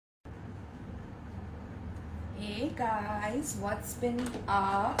Hey guys, what's been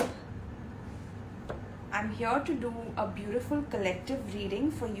up? I'm here to do a beautiful collective reading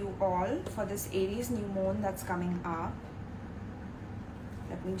for you all for this Aries new moon that's coming up.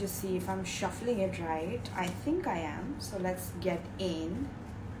 Let me just see if I'm shuffling it right. I think I am, so let's get in.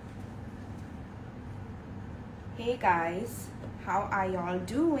 Hey guys, how are y'all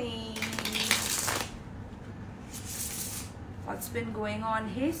doing? What's been going on?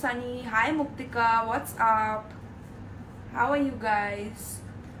 Hey Sunny, hi Muktika, what's up? How are you guys?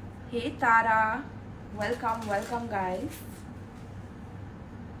 Hey Tara, welcome guys.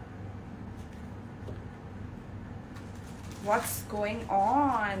 What's going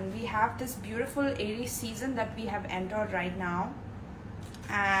on? We have this beautiful Aries season that we have entered right now,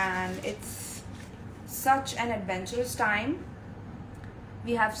 and it's such an adventurous time.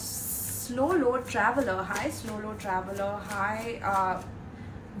 We have Slow Low Traveler. Hi Slow Low Traveler. Hi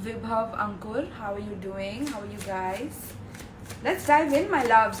Vibhav Ankur. How are you doing? How are you guys? Let's dive in, my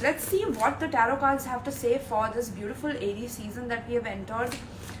loves. Let's see what the tarot cards have to say for this beautiful Aries season that we have entered.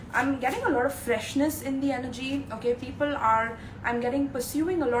 I'm getting a lot of freshness in the energy. Okay, I'm getting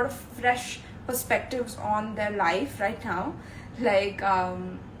pursuing a lot of fresh perspectives on their life right now. Like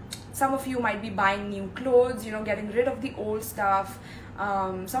some of you might be buying new clothes, getting rid of the old stuff.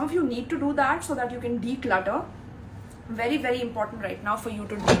 Some of you need to do that so that you can declutter. Very, very important right now for you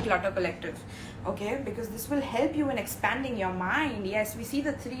to declutter, collective. Okay, because this will help you in expanding your mind. Yes, we see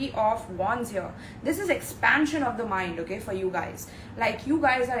the 3 of Wands here. This is expansion of the mind, okay, for you guys. Like, you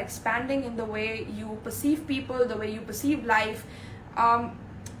guys are expanding in the way you perceive people, the way you perceive life.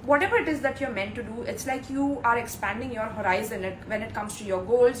 Whatever it is that you're meant to do, it's like you are expanding your horizon when it comes to your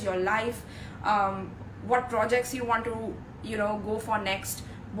goals, your life, what projects you want to, go for next.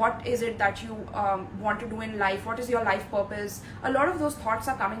 What is it that you want to do in life? What is your life purpose? A lot of those thoughts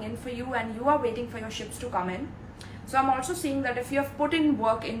are coming in for you, and you are waiting for your ships to come in. So I'm also seeing that if you have put in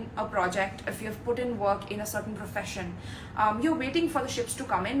work in a project, if you have put in work in a certain profession, you're waiting for the ships to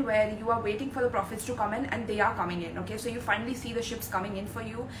come in, where you are waiting for the profits to come in, and they are coming in. Okay, so you finally see the ships coming in for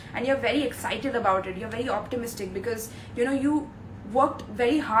you, and you're very excited about it. You're very optimistic because you worked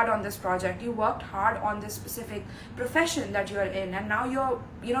very hard on this project. You worked hard on this specific profession that you're in, and now you're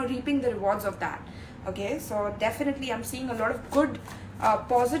reaping the rewards of that. Okay, so definitely I'm seeing a lot of good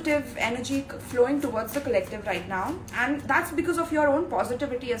positive energy flowing towards the collective right now, and that's because of your own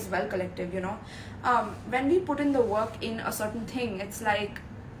positivity as well, collective. When we put in the work in a certain thing, it's like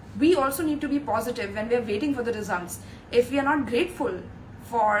we also need to be positive when we're waiting for the results. If we are not grateful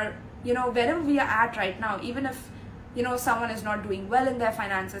for wherever we are at right now, even if someone is not doing well in their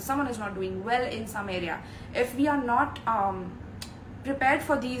finances, someone is not doing well in some area, if we are not prepared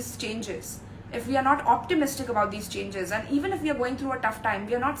for these changes, if we are not optimistic about these changes, and even if we are going through a tough time,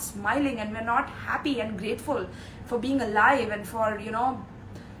 we are not smiling and we're not happy and grateful for being alive and for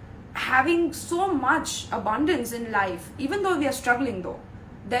having so much abundance in life, even though we are struggling, though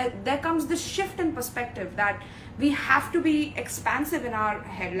there comes this shift in perspective that we have to be expansive in our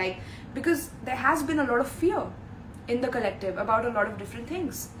head, like, because there has been a lot of fear in the collective about a lot of different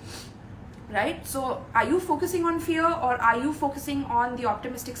things, right? So are you focusing on fear, or are you focusing on the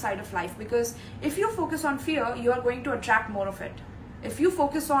optimistic side of life? Because if you focus on fear, you are going to attract more of it. If you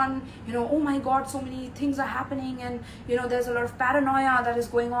focus on oh my god, so many things are happening, and there's a lot of paranoia that is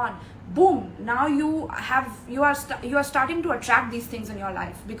going on, boom, now you are starting to attract these things in your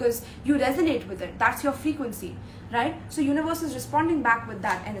life because you resonate with it. That's your frequency, right? So universe is responding back with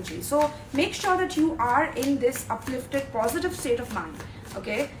that energy. So make sure that you are in this uplifted, positive state of mind,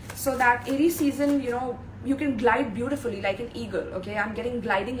 okay, so that Aries season, you can glide beautifully like an eagle. Okay, I'm getting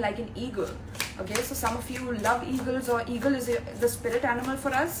gliding like an eagle. Okay, so some of you love eagles, or eagle is the spirit animal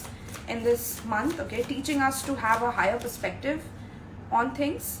for us in this month. Okay, teaching us to have a higher perspective on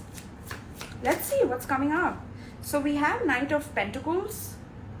things. Let's see what's coming up. So we have Knight of Pentacles.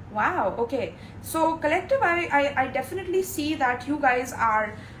 Wow, okay, so collective, I definitely see that you guys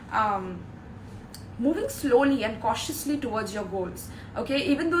are moving slowly and cautiously towards your goals. Okay,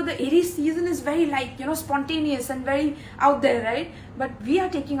 even though the Aries season is very spontaneous and very out there, right? But we are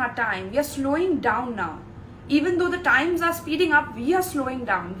taking our time. We are slowing down now. Even though the times are speeding up, we are slowing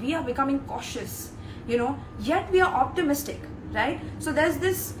down. We are becoming cautious, yet we are optimistic, right? So there's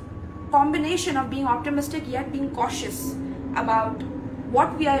this combination of being optimistic yet being cautious about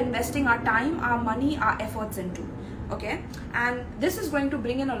what we are investing our time, our money, our efforts into. Okay, and this is going to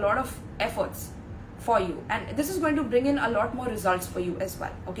bring in a lot of efforts for you, and this is going to bring in a lot more results for you as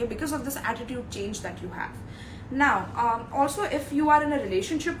well. Okay, because of this attitude change that you have now. Also, if you are in a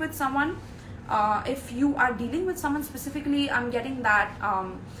relationship with someone, if you are dealing with someone specifically, I'm getting that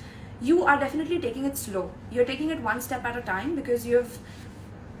you are definitely taking it slow. You're taking it one step at a time, because you've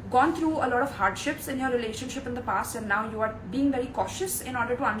gone through a lot of hardships in your relationship in the past, and now you are being very cautious in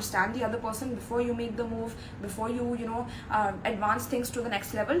order to understand the other person before you make the move, before you advance things to the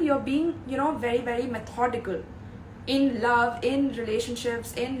next level. You're being very, very methodical in love, in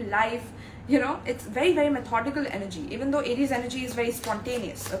relationships, in life. It's very, very methodical energy, even though Aries energy is very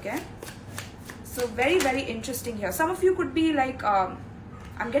spontaneous. Okay, so very, very interesting here. Some of you could be like,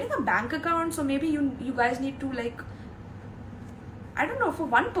 I'm getting a bank account, so maybe you guys need to, like, I don't know, for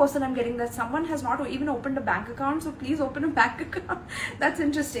one person I'm getting that someone has not even opened a bank account, so please open a bank account. That's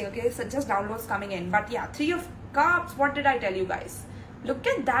interesting. Okay, so just downloads coming in. But yeah, 3 of Cups, what did I tell you guys? Look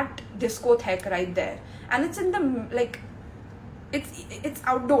at that discotheque right there, and it's in the, like, it's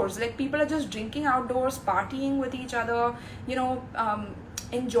outdoors. Like, people are just drinking outdoors, partying with each other,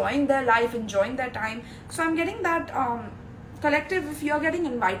 enjoying their life, enjoying their time. So I'm getting that, collective, if you're getting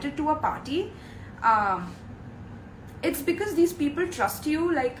invited to a party, it's because these people trust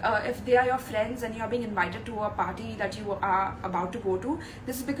you. Like, if they are your friends and you're being invited to a party that you are about to go to,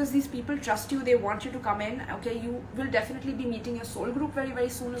 this is because these people trust you. They want you to come in. Okay, you will definitely be meeting your soul group very, very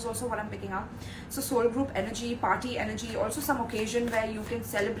soon, is also what I'm picking up. So soul group energy, party energy, also some occasion where you can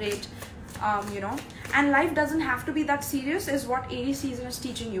celebrate, and life doesn't have to be that serious, is what Aries season is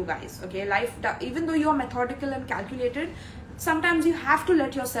teaching you guys. Okay, life, even though you're methodical and calculated, sometimes you have to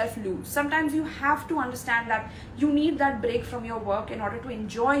let yourself loose. Sometimes you have to understand that you need that break from your work in order to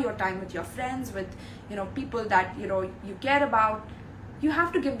enjoy your time with your friends, with people that you care about. You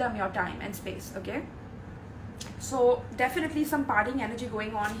have to give them your time and space. Okay, so definitely some partying energy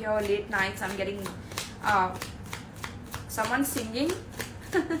going on here. Late nights, I'm getting someone singing.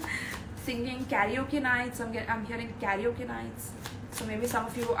 Singing karaoke nights. I'm hearing karaoke nights, so maybe some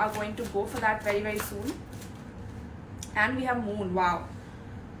of you are going to go for that very, very soon. And we have Moon. Wow.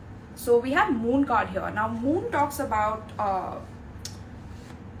 So we have Moon card here. Now Moon talks about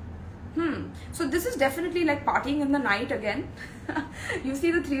so this is definitely like partying in the night again. You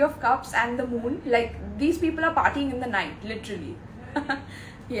see the 3 of Cups and the Moon, like these people are partying in the night, literally.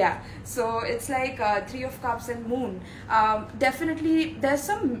 Yeah, so it's like 3 of Cups and Moon. Definitely there's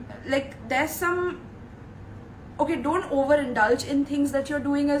some, okay, don't overindulge in things that you're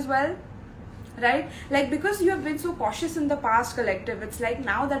doing as well, right? Like, because you have been so cautious in the past, collective, it's like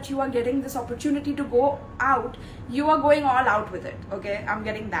now that you are getting this opportunity to go out, you are going all out with it. Okay, I'm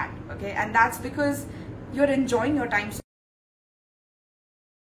getting that. Okay, and that's because you're enjoying your time so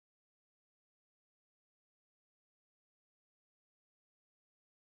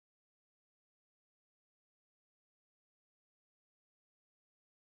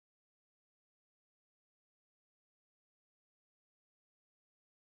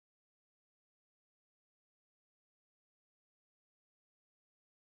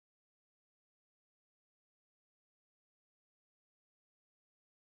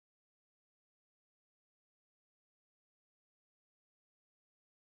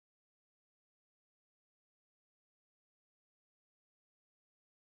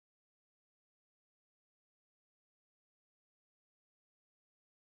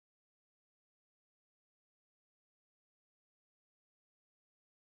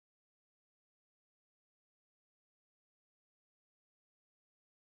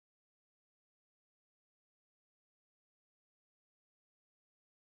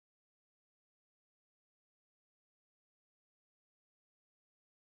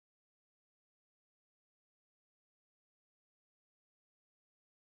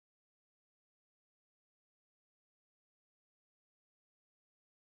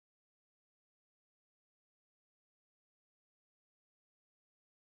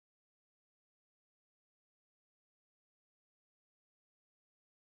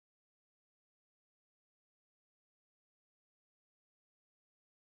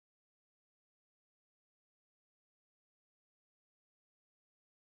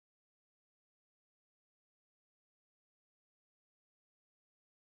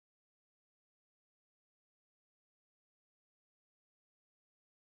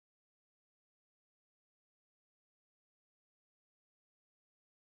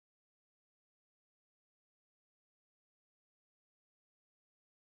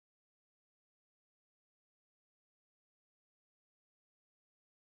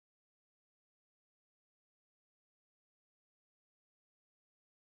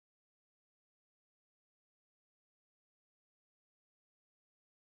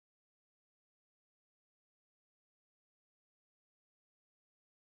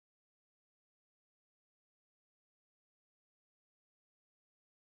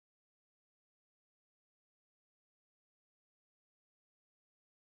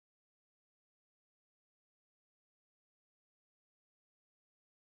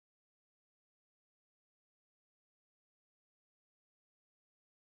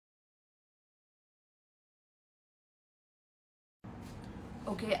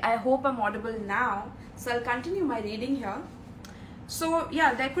Okay, I hope I'm audible now. So I'll continue my reading here. So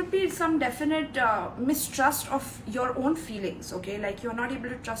yeah, there could be some definite mistrust of your own feelings. Okay, like you're not able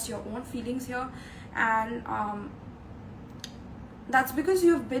to trust your own feelings here, and that's because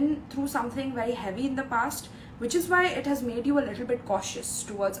you've been through something very heavy in the past, which is why it has made you a little bit cautious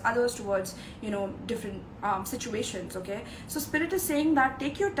towards others, towards, you know, different situations. Okay, so Spirit is saying that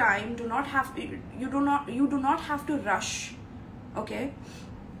take your time. Do not have to rush. Okay.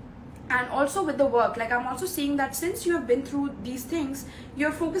 And also with the work, like I'm also seeing that since you have been through these things,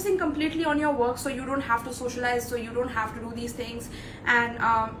 you're focusing completely on your work, so you don't have to socialize, so you don't have to do these things. And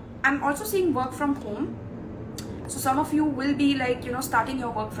I'm also seeing work from home. So some of you will be like, you know, starting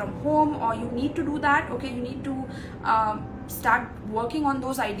your work from home, or you need to do that. Okay, you need to start working on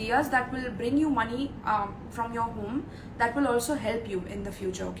those ideas that will bring you money from your home, that will also help you in the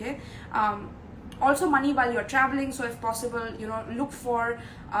future. Okay, also money while you're traveling. So if possible, you know, look for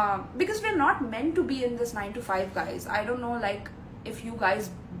because we're not meant to be in this 9 to 5, guys. I don't know, like, if you guys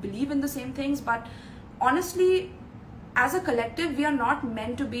believe in the same things, but honestly, as a collective, we are not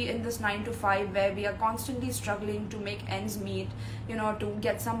meant to be in this 9 to 5 where we are constantly struggling to make ends meet, you know, to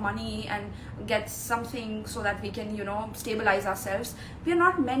get some money and get something so that we can, you know, stabilize ourselves. We are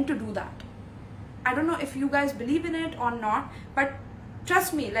not meant to do that. I don't know if you guys believe in it or not, but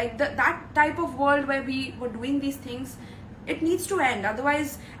trust me, like that type of world where we were doing these things, it needs to end.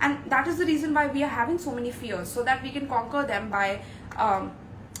 Otherwise, and that is the reason why we are having so many fears, so that we can conquer them by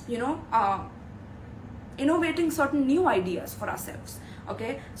you know, innovating certain new ideas for ourselves.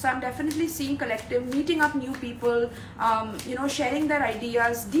 Okay, so I'm definitely seeing collective meeting up new people, you know, sharing their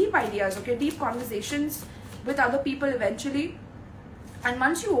ideas, deep ideas. Okay, deep conversations with other people eventually. And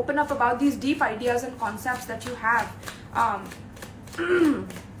once you open up about these deep ideas and concepts that you have,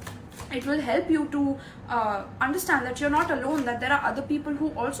 it will help you to understand that you're not alone, that there are other people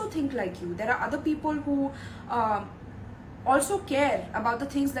who also think like you. There are other people who also care about the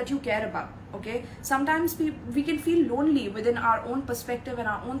things that you care about. Okay, sometimes we can feel lonely within our own perspective and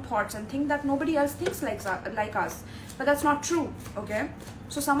our own thoughts and think that nobody else thinks like us, but that's not true. Okay,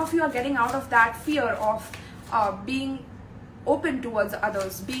 so some of you are getting out of that fear of being open towards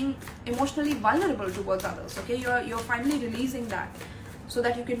others, being emotionally vulnerable towards others. Okay, you're finally releasing that so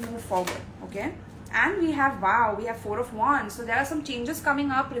that you can move forward. Okay, and we have, wow, we have 4 of Wands. So there are some changes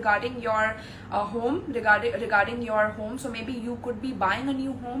coming up regarding your home, regarding your home. So maybe you could be buying a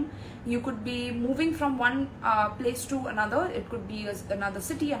new home, you could be moving from one place to another. It could be another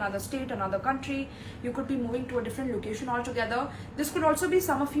city, another state, another country. You could be moving to a different location altogether. This could also be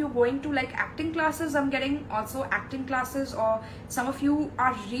some of you going to like acting classes. I'm getting also acting classes, or some of you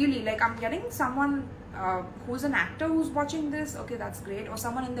are really like, I'm getting someone who's an actor who's watching this. Okay, that's great. Or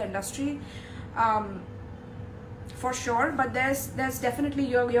someone in the industry, for sure. But there's definitely,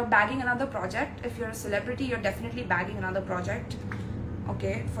 you're bagging another project. If you're a celebrity, you're definitely bagging another project,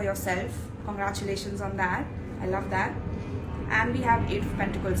 okay, for yourself. Congratulations on that. I love that. And we have 8 of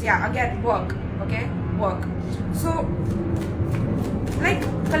Pentacles. Yeah, again, work. Okay, work. So like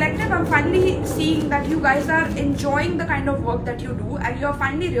collective, I'm finally seeing that you guys are enjoying the kind of work that you do, and you're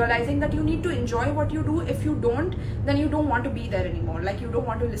finally realizing that you need to enjoy what you do. If you don't, then you don't want to be there anymore. Like, you don't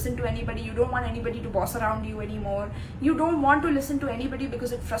want to listen to anybody, you don't want anybody to boss around you anymore, you don't want to listen to anybody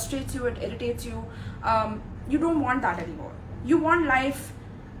because it frustrates you, it irritates you. You don't want that anymore. You want life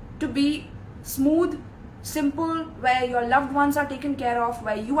to be smooth, simple, where your loved ones are taken care of,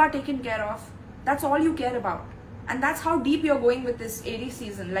 where you are taken care of. That's all you care about. And that's how deep you're going with this Aries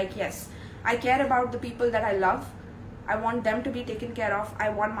season. Like, yes, I care about the people that I love. I want them to be taken care of. I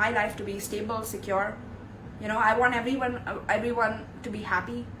want my life to be stable, secure. You know, I want everyone to be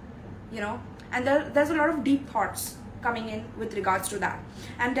happy, you know. And there's a lot of deep thoughts coming in with regards to that.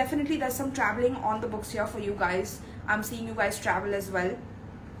 And definitely there's some traveling on the books here for you guys. I'm seeing you guys travel as well.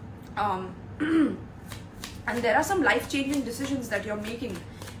 And there are some life-changing decisions that you're making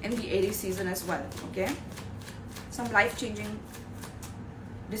in the Aries season as well, okay? Some life-changing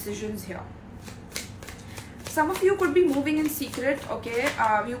decisions here. Some of you could be moving in secret, okay?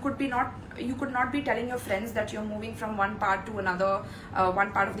 You could not be telling your friends that you're moving from one part to another,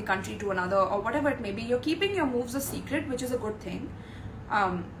 one part of the country to another, or whatever it may be. You're keeping your moves a secret, which is a good thing.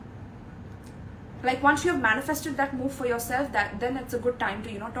 Like, once you have manifested that move for yourself, then it's a good time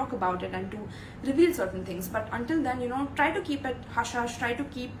to, you know, talk about it and to reveal certain things. But until then, you know, try to keep it hush-hush, try to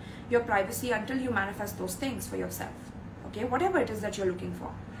keep your privacy until you manifest those things for yourself, okay? Whatever it is that you're looking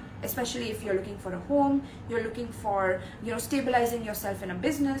for, especially if you're looking for a home, you're looking for, you know, stabilizing yourself in a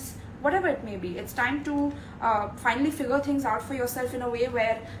business, whatever it may be. It's time to finally figure things out for yourself in a way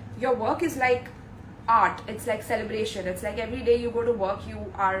where your work is like art, it's like celebration. It's like every day you go to work,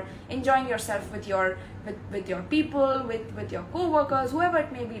 you are enjoying yourself with your people, with your co-workers, whoever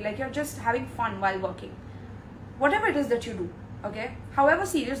it may be. Like you're just having fun while working, whatever it is that you do. Okay, however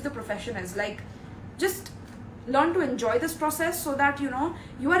serious the profession is, like just learn to enjoy this process, so that you know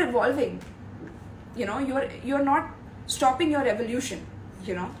you are evolving, you know, you're not stopping your evolution,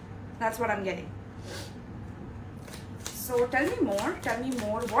 you know. That's what I'm getting. So tell me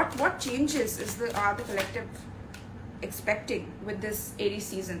more. What changes are the collective expecting with this Aries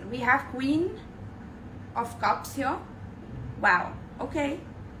season? We have Queen of Cups here. Wow. Okay.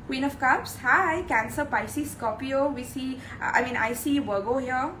 Queen of Cups. Hi, Cancer, Pisces, Scorpio. We see, I see Virgo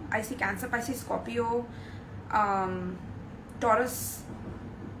here. I see Cancer, Pisces, Scorpio, Taurus,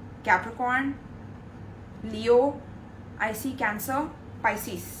 Capricorn, Leo. I see Cancer,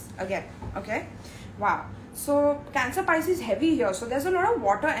 Pisces again. Okay. Wow. So Cancer, Pisces heavy here. So there's a lot of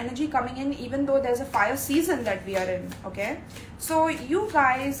water energy coming in, even though there's a fire season that we are in. Okay. So you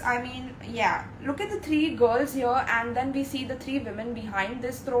guys, yeah, look at the 3 girls here, and then we see the 3 women behind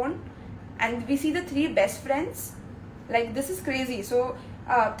this throne, and we see the 3 best friends. Like this is crazy. So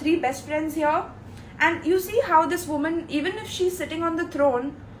 3 best friends here, and you see how this woman, even if she's sitting on the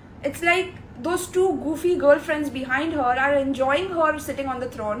throne, it's like those 2 goofy girlfriends behind her are enjoying her sitting on the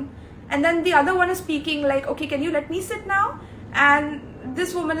throne. And then the other one is speaking like, okay, can you let me sit now? And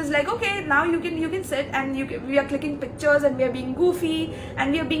this woman is like, okay, now you can sit, and we are clicking pictures, and we are being goofy,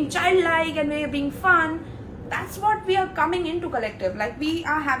 and we are being childlike, and we are being fun. That's what we are coming into collective. Like we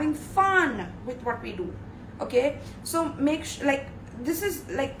are having fun with what we do. Okay, so make sure, like this is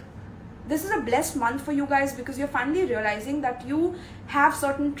a blessed month for you guys, because you're finally realizing that you have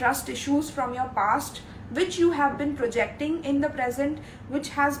certain trust issues from your past, which you have been projecting in the present, which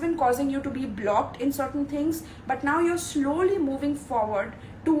has been causing you to be blocked in certain things. But now you're slowly moving forward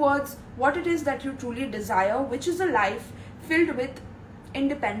towards what it is that you truly desire, which is a life filled with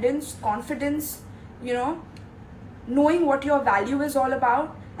independence, confidence, you know, knowing what your value is all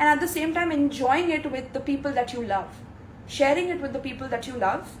about, and at the same time enjoying it with the people that you love, sharing it with the people that you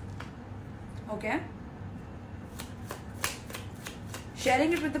love. Okay,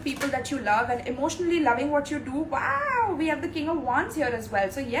 sharing it with the people that you love, and emotionally loving what you do. Wow, we have the King of Wands here as well.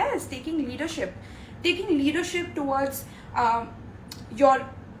 So yes, taking leadership towards your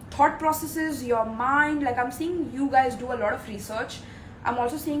thought processes, your mind. Like I'm seeing you guys do a lot of research. I'm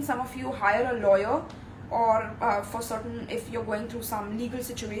also seeing some of you hire a lawyer, or for certain, if you're going through some legal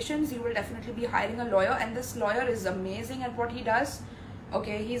situations, you will definitely be hiring a lawyer, and this lawyer is amazing at what he does.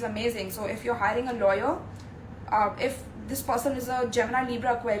 Okay, he's amazing. So if you're hiring a lawyer, if this person is a Gemini,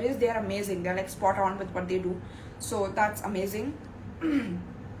 Libra, Aquarius, they are amazing. They're like spot on with what they do. So that's amazing.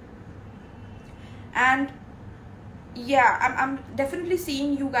 And yeah, I'm definitely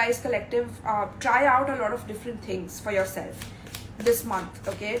seeing you guys collective try out a lot of different things for yourself this month.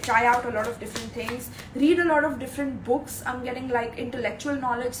 Okay, try out a lot of different things, read a lot of different books. I'm getting like intellectual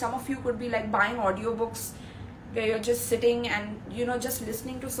knowledge. Some of you could be like buying audiobooks, where you're just sitting and, you know, just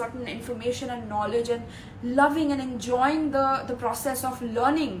listening to certain information and knowledge, and loving and enjoying the process of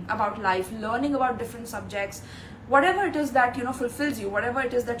learning about life, learning about different subjects, whatever it is that, you know, fulfills you, whatever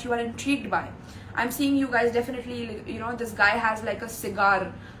it is that you are intrigued by. I'm seeing you guys definitely, you know, this guy has like a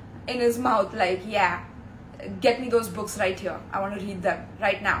cigar in his mouth, like, yeah, get me those books right here, I want to read them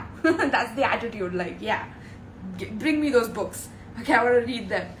right now. That's the attitude, like, yeah, bring me those books, okay, I want to read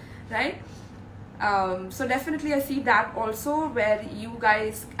them, right? So definitely I see that also, where you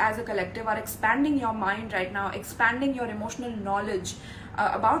guys as a collective are expanding your mind right now, expanding your emotional knowledge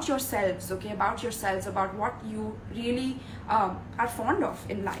about yourselves, okay, about yourselves, about what you really are fond of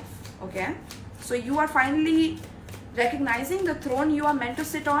in life. Okay, so you are finally recognizing the throne you are meant to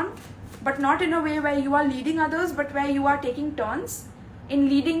sit on, but not in a way where you are leading others, but where you are taking turns in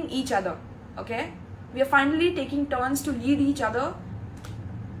leading each other. Okay, we are finally taking turns to lead each other.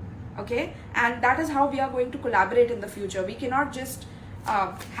 Okay, and that is how we are going to collaborate in the future. We cannot just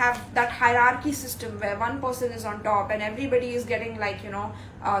have that hierarchy system where one person is on top and everybody is getting, like, you know,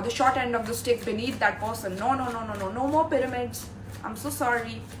 the short end of the stick beneath that person. No, no, no, no, no, no more pyramids. I'm so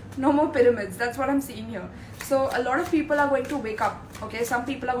sorry, no more pyramids. That's what I'm seeing here. So a lot of people are going to wake up. Okay, some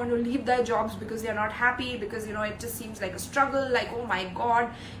people are going to leave their jobs because they're not happy, because, you know, it just seems like a struggle, like, oh my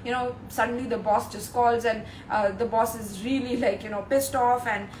god, you know, suddenly the boss just calls and the boss is really, like, you know, pissed off,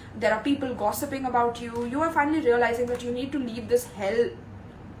 and there are people gossiping about you. You are finally realizing that you need to leave this hell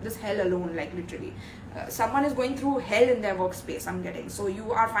alone, like, literally. Someone is going through hell in their workspace, I'm getting. So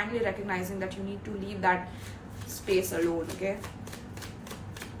you are finally recognizing that you need to leave that space alone. Okay,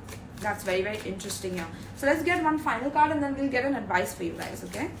 that's very, very interesting here. So let's get one final card and then we'll get an advice for you guys.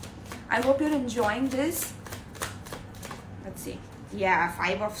 Okay, I hope you're enjoying this. Let's see. Yeah,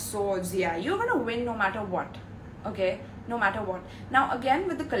 5 of Swords. Yeah, you're gonna win no matter what. Okay, no matter what. Now again,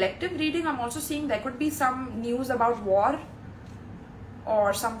 with the collective reading, I'm also seeing there could be some news about war,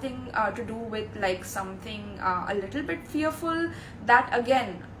 or something to do with like something a little bit fearful. That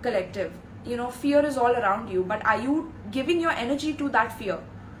again, collective, you know, fear is all around you, but are you giving your energy to that fear,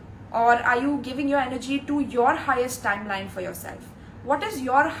 or are you giving your energy to your highest timeline for yourself? What is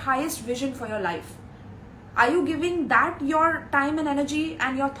your highest vision for your life? Are you giving that your time and energy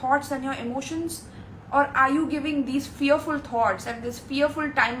and your thoughts and your emotions? Or are you giving these fearful thoughts and this fearful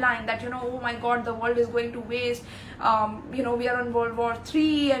timeline that, you know, oh my God, the world is going to waste. You know, we are on World War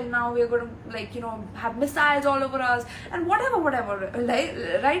III and now we're going to, like, you know, have missiles all over us and whatever,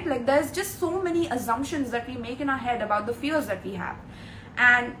 like, right? Like, there's just so many assumptions that we make in our head about the fears that we have.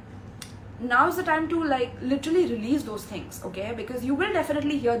 And now's the time to, like, literally release those things, okay? Because you will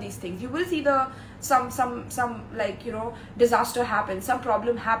definitely hear these things. You will see some like, you know, disaster happen, some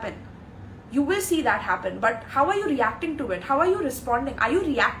problem happen. You will see that happen, but how are you reacting to it? How are you responding? Are you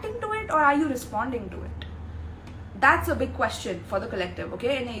reacting to it or are you responding to it? That's a big question for the collective,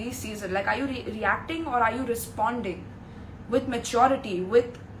 okay? In Aries season, like, are you reacting or are you responding with maturity,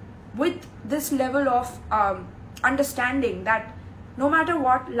 with this level of understanding that no matter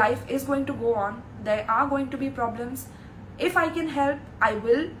what, life is going to go on. There are going to be problems. If I can help, I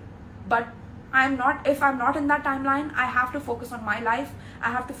will, but if I'm not in that timeline, I have to focus on my life. I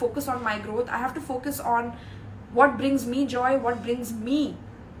have to focus on my growth. I have to focus on what brings me joy, what brings me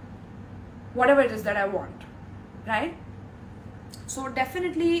whatever it is that I want, right? So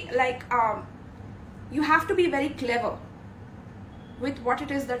definitely, like, you have to be very clever with what it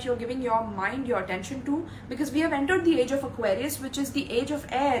is that you're giving your mind, your attention to, because we have entered the age of Aquarius, which is the age of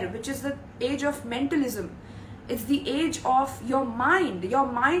air, which is the age of mentalism. It's the age of your mind. Your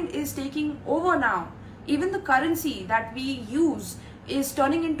mind is taking over now. Even the currency that we use is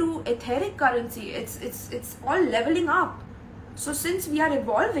turning into etheric currency. It's all leveling up. So since we are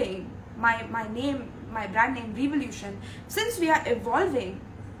evolving, my brand name Revolution, since we are evolving,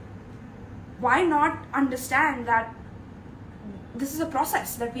 why not understand that this is a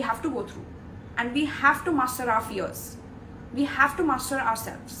process that we have to go through, and we have to master our fears. We have to master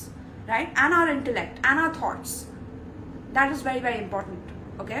ourselves, right? And our intellect and our thoughts. That is very, very important,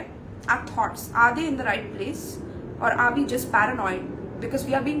 okay? Our thoughts, are they in the right place, or are we just paranoid because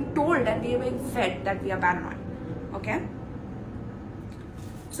we are being told and we are being fed that we are paranoid, okay?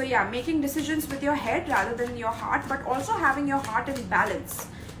 So yeah, making decisions with your head rather than your heart, but also having your heart in balance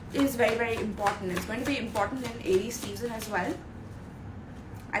is very, very important. It's going to be important in Aries season as well.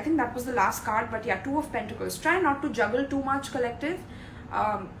 I think that was the last card, but yeah, 2 of Pentacles. Try not to juggle too much, collective.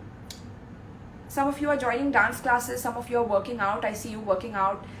 Some of you are joining dance classes, some of you are working out. I see you working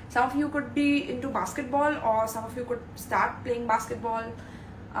out. Some of you could be into basketball, or some of you could start playing basketball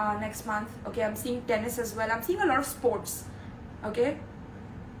next month. Okay, I'm seeing tennis as well. I'm seeing a lot of sports, okay?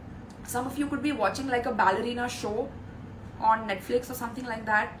 Some of you could be watching like a ballerina show on Netflix or something like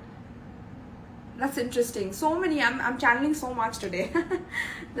that. That's interesting. So many, I'm channeling so much today.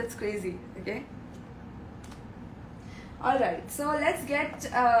 That's crazy, okay? Alright, so let's get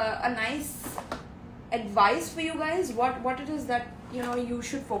a nice advice for you guys. What it is that, you know, you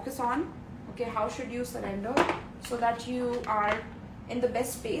should focus on. Okay, how should you surrender so that you are in the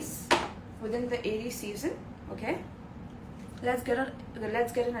best space within the Aries season, okay? Let's get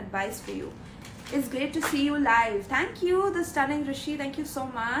an advice for you. It's great to see you live. Thank you, the stunning Rishi. Thank you so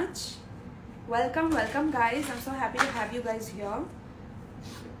much. Welcome guys. I'm so happy to have you guys here.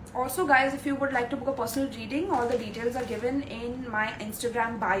 Also guys, if you would like to book a personal reading, all the details are given in my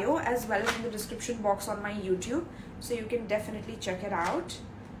Instagram bio as well as in the description box on my YouTube, so you can definitely check it out.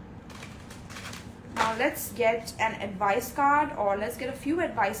 Now let's get an advice card, or let's get a few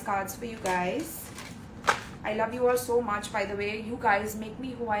advice cards for you guys. I love you all so much, by the way. You guys make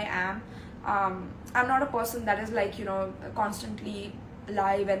me who I am. I'm not a person that is like, you know, constantly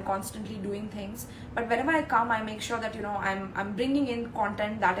live and constantly doing things, but whenever I come, I make sure that, you know, I'm bringing in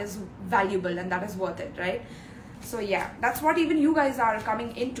content that is valuable and that is worth it, right? So yeah, that's what even you guys are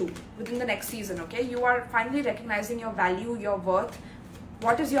coming into within the next season, okay? You are finally recognizing your value, your worth.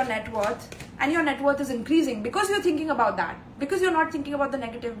 What is your net worth? And your net worth is increasing because you're thinking about that, because you're not thinking about the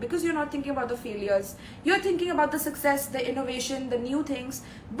negative, because you're not thinking about the failures. You're thinking about the success, the innovation, the new things.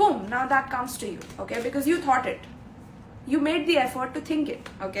 Boom, now that comes to you, okay? Because you thought it. You made the effort to think it,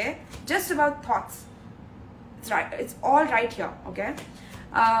 okay? Just about thoughts. It's right. It's all right here, okay?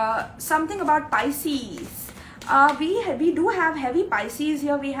 Something about Pisces. We do have heavy Pisces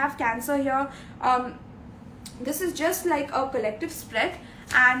here. We have Cancer here. This is just like a collective spread,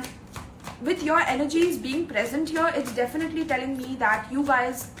 and with your energies being present here, it's definitely telling me that you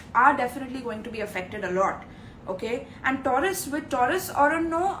guys are definitely going to be affected a lot. Okay, and Taurus, with Taurus, or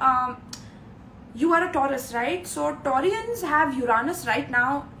no, you are a Taurus, right? So Taurians have Uranus right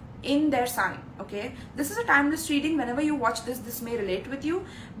now in their sign. Okay, this is a timeless reading. Whenever you watch this may relate with you,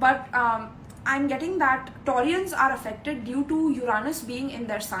 but I'm getting that Taurians are affected due to Uranus being in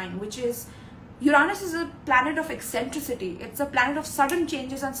their sign, which is, Uranus is a planet of eccentricity. It's a planet of sudden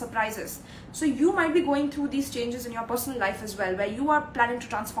changes and surprises. So you might be going through these changes in your personal life as well, where you are planning to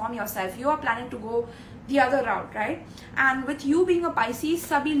transform yourself. You are planning to go the other route, right? And with you being a Pisces,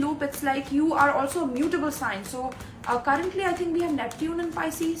 Sabi Loop, it's like you are also a mutable sign. So currently I think we have Neptune in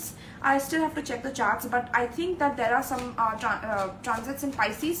Pisces. I still have to check the charts, but I think that there are some transits in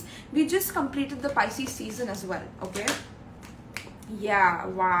Pisces. We just completed the Pisces season as well. Okay, yeah,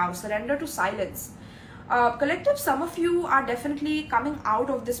 wow, surrender to silence. Collective, some of you are definitely coming out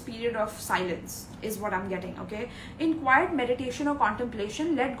of this period of silence, is what I'm getting. Okay, in quiet meditation or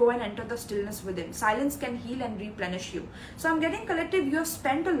contemplation, let go and enter the stillness within. Silence can heal and replenish you. So I'm getting, collective, you have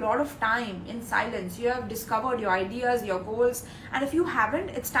spent a lot of time in silence. You have discovered your ideas, your goals, and if you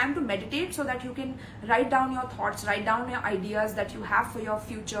haven't, it's time to meditate so that you can write down your thoughts, write down your ideas that you have for your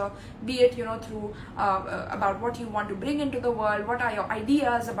future, be it, you know, through about what you want to bring into the world, what are your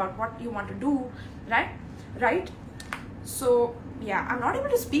ideas about what you want to do, right? So yeah, I'm not able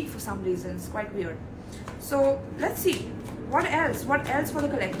to speak for some reasons, quite weird. So let's see, what else for the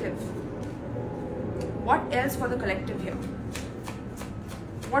collective? What else for the collective here?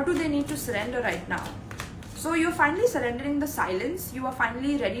 What do they need to surrender right now? So you're finally surrendering the silence. You are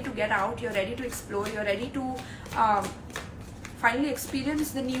finally ready to get out. You're ready to explore. You're ready to finally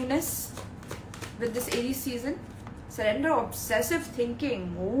experience the newness with this Aries season. Surrender obsessive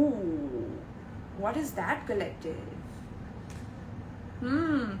thinking. Ooh, what is that, collective?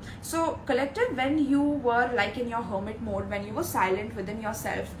 So collective, when you were like in your hermit mode, when you were silent within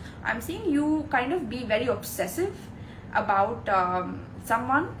yourself, I'm seeing you kind of be very obsessive about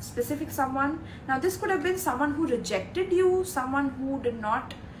specific someone. Now this could have been someone who rejected you, someone who did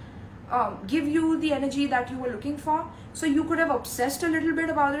not give you the energy that you were looking for. So you could have obsessed a little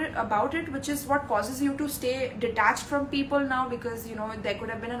bit about it, which is what causes you to stay detached from people now, because you know there could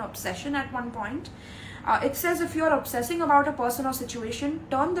have been an obsession at one point. It says, if you are obsessing about a person or situation,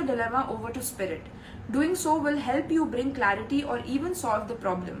 turn the dilemma over to spirit. Doing so will help you bring clarity or even solve the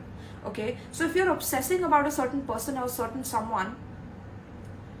problem. Okay, so if you're obsessing about a certain person or a certain someone,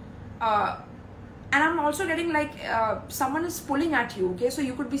 and I'm also getting like someone is pulling at you. Okay, so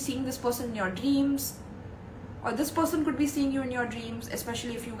you could be seeing this person in your dreams, or this person could be seeing you in your dreams,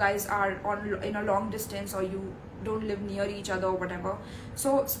 especially if you guys are in a long distance or you don't live near each other or whatever.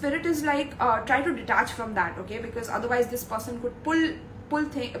 So spirit is like, try to detach from that, okay, because otherwise this person could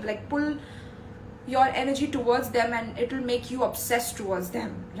pull your energy towards them, and it will make you obsessed towards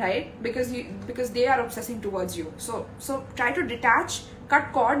them, right? Because they are obsessing towards you. So try to detach,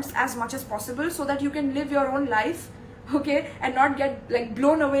 cut cords as much as possible, so that you can live your own life, okay, and not get like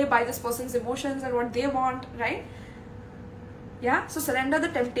blown away by this person's emotions and what they want, right? Yeah, so surrender the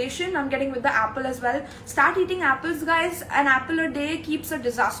temptation. I'm getting with the apple as well. Start eating apples, guys. An apple a day keeps a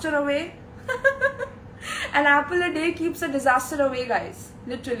disaster away. An apple a day keeps a disaster away, guys,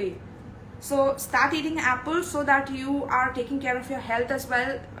 literally. So start eating apples so that you are taking care of your health as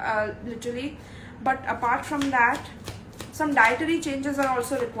well, literally. But apart from that, some dietary changes are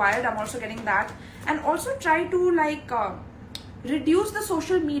also required. I'm also getting that. And also try to like reduce the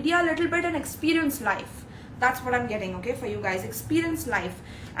social media a little bit and experience life. That's what I'm getting, okay, for you guys. Experience life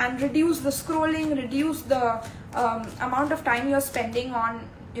and reduce the scrolling, reduce the amount of time you're spending on,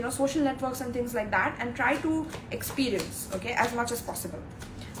 you know, social networks and things like that, and try to experience, okay, as much as possible.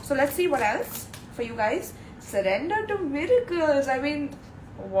 So let's see what else for you guys. Surrender to miracles. I mean,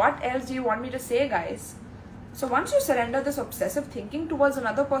 what else do you want me to say, guys? So once you surrender this obsessive thinking towards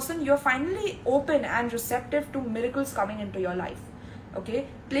another person, you're finally open and receptive to miracles coming into your life. Okay,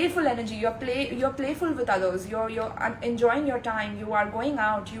 playful energy. You're playful with others. You're enjoying your time. You are going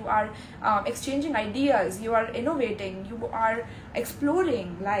out. You are exchanging ideas. You are innovating. You are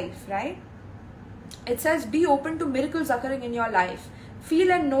exploring life, right? It says, be open to miracles occurring in your life. Feel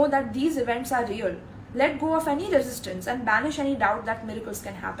and know that these events are real. Let go of any resistance and banish any doubt that miracles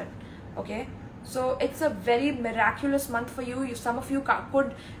can happen. Okay, so it's a very miraculous month for you. Some of you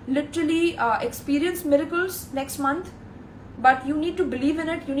could literally experience miracles next month. But you need to believe in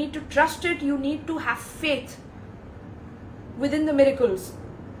it, you need to trust it, you need to have faith within the miracles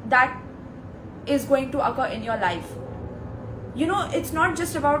that is going to occur in your life. You know, it's not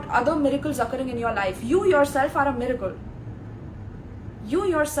just about other miracles occurring in your life. You yourself are a miracle. You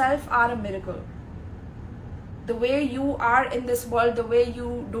yourself are a miracle. The way you are in this world, the way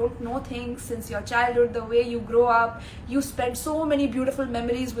you don't know things since your childhood, the way you grow up, you spend so many beautiful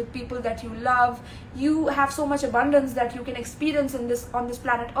memories with people that you love, you have so much abundance that you can experience on this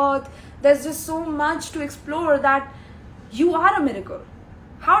planet Earth. There's just so much to explore that you are a miracle.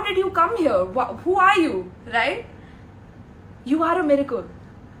 How did you come here? Who are you, right? You are a miracle.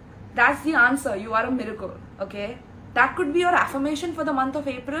 That's the answer. You are a miracle, okay? That could be your affirmation for the month of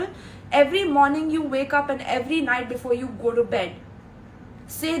April. Every morning you wake up and every night before you go to bed,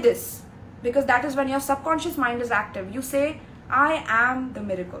 say this, because that is when your subconscious mind is active. You say, I am the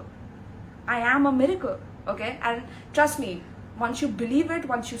miracle. I am a miracle, okay? And trust me, once you believe it,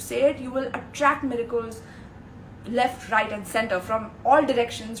 once you say it, you will attract miracles left, right, and center, from all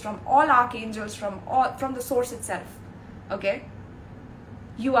directions, from all archangels, from the source itself, okay?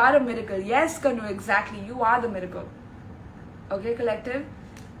 You are a miracle. Yes, Kanu, exactly. You are the miracle. Okay, collective?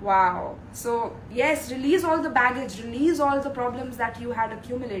 Wow. So, yes, release all the baggage, release all the problems that you had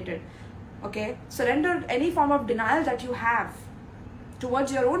accumulated. Okay? Surrender any form of denial that you have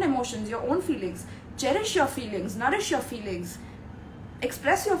towards your own emotions, your own feelings. Cherish your feelings, nourish your feelings.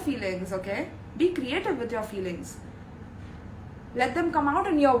 Express your feelings, okay? Be creative with your feelings. Let them come out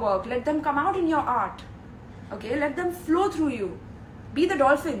in your work. Let them come out in your art. Okay? Let them flow through you. Be the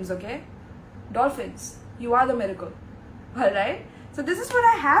dolphins, okay? Dolphins, you are the miracle. Alright? So this is what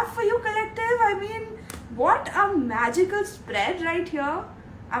I have for you, collective. I mean, what a magical spread right here.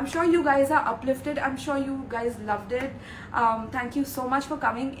 I'm sure you guys are uplifted. I'm sure you guys loved it. Thank you so much for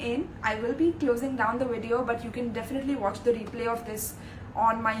coming in. I will be closing down the video, but you can definitely watch the replay of this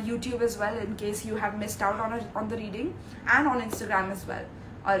on my YouTube as well, in case you have missed out on the reading, and on Instagram as well.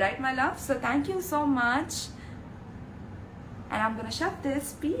 Alright, my love. So thank you so much. And I'm gonna shut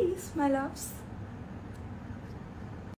this. Peace, my loves.